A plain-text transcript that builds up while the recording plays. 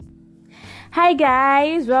Hi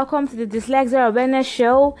guys, welcome to the Dyslexia Awareness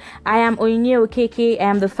Show. I am Onyinye Okeke. I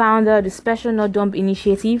am the founder of the Special Not Dumb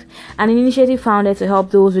Initiative, an initiative founded to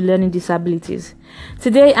help those with learning disabilities.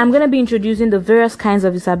 Today, I'm going to be introducing the various kinds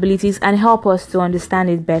of disabilities and help us to understand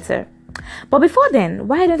it better. But before then,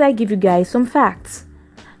 why don't I give you guys some facts?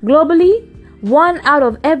 Globally, 1 out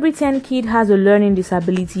of every 10 kids has a learning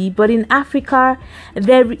disability, but in Africa,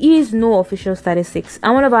 there is no official statistics.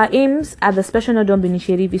 And one of our aims at the Special Not Dumb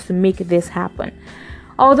Initiative is to make this happen.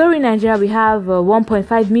 Although in Nigeria we have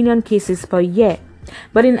 1.5 million cases per year,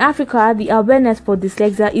 but in Africa, the awareness for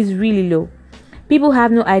dyslexia is really low. People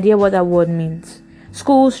have no idea what that word means.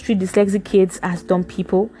 Schools treat dyslexic kids as dumb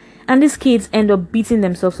people, and these kids end up beating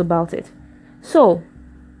themselves about it. So,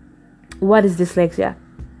 what is dyslexia?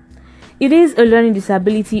 It is a learning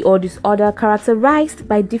disability or disorder characterized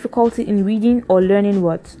by difficulty in reading or learning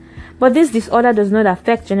words. But this disorder does not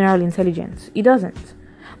affect general intelligence. It doesn't.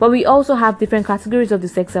 But we also have different categories of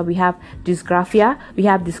dyslexia. We have dysgraphia, we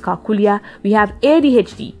have dyscalculia, we have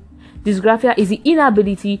ADHD. Dysgraphia is the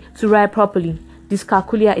inability to write properly.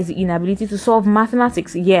 Dyscalculia is the inability to solve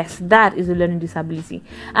mathematics. Yes, that is a learning disability.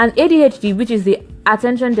 And ADHD, which is the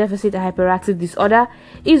attention deficit hyperactive disorder,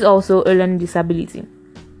 is also a learning disability.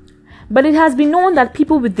 But it has been known that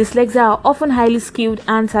people with dyslexia are often highly skilled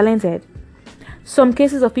and talented. Some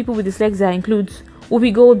cases of people with dyslexia include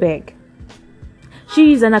Whoopi Goldberg.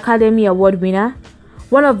 She is an Academy Award winner,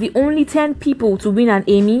 one of the only 10 people to win an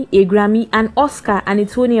Emmy, a Grammy, an Oscar, and a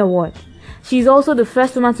Tony Award. She is also the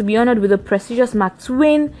first woman to be honored with the prestigious Mark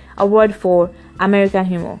Twain Award for American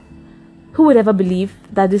Humor. Who would ever believe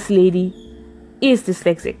that this lady is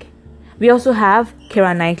dyslexic? We also have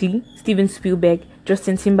Keira Knightley, Steven Spielberg,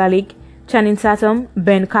 Justin Timberlake, Channing Tatum,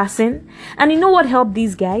 Ben Carson. And you know what helped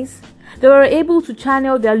these guys? They were able to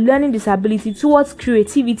channel their learning disability towards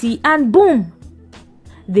creativity, and boom,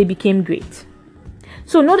 they became great.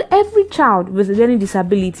 So not every child with a learning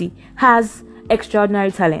disability has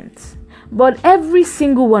extraordinary talents, but every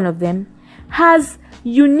single one of them has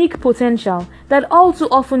unique potential that all too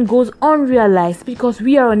often goes unrealized because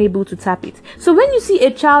we are unable to tap it. So when you see a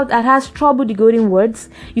child that has trouble decoding words,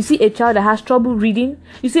 you see a child that has trouble reading,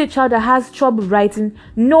 you see a child that has trouble writing,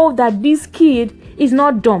 know that this kid is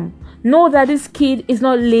not dumb. Know that this kid is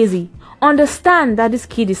not lazy. Understand that this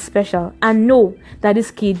kid is special, and know that this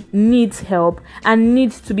kid needs help and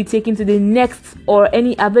needs to be taken to the next or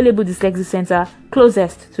any available dyslexia center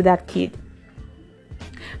closest to that kid.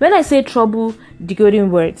 When I say trouble decoding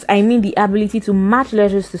words, I mean the ability to match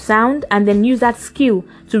letters to sound and then use that skill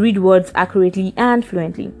to read words accurately and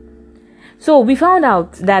fluently. So we found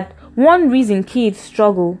out that one reason kids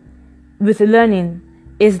struggle with learning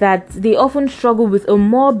is that they often struggle with a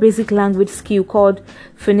more basic language skill called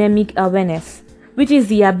phonemic awareness, which is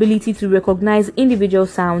the ability to recognize individual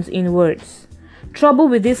sounds in words. Trouble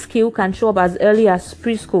with this skill can show up as early as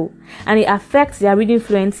preschool, and it affects their reading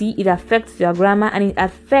fluency, it affects their grammar, and it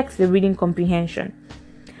affects the reading comprehension.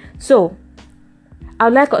 So, I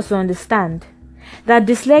would like us to understand that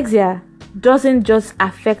dyslexia doesn't just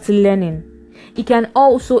affect learning, it can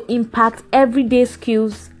also impact everyday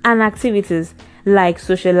skills and activities like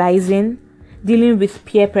socializing, dealing with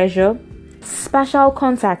peer pressure, spatial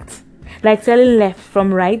contact, like telling left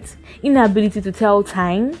from right, inability to tell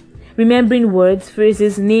time, remembering words,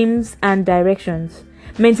 phrases, names, and directions,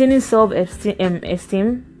 maintaining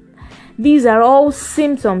self-esteem. These are all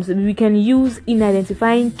symptoms that we can use in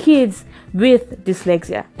identifying kids with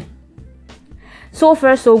dyslexia. So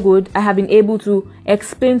far, so good. I have been able to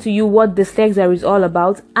explain to you what dyslexia is all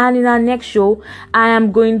about, and in our next show, I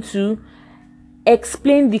am going to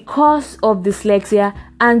explain the cause of dyslexia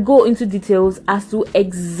and go into details as to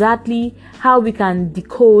exactly how we can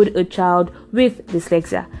decode a child with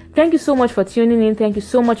dyslexia. Thank you so much for tuning in. Thank you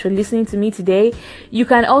so much for listening to me today. You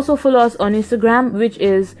can also follow us on Instagram, which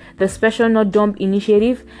is the Special Not Dumb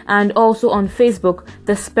Initiative, and also on Facebook,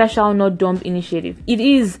 the Special Not Dumb Initiative. It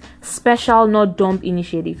is Special Not Dumb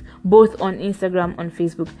Initiative, both on Instagram and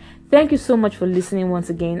Facebook. Thank you so much for listening once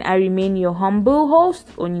again. I remain your humble host,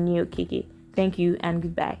 Onyinye Okeke. Thank you and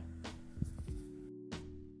goodbye.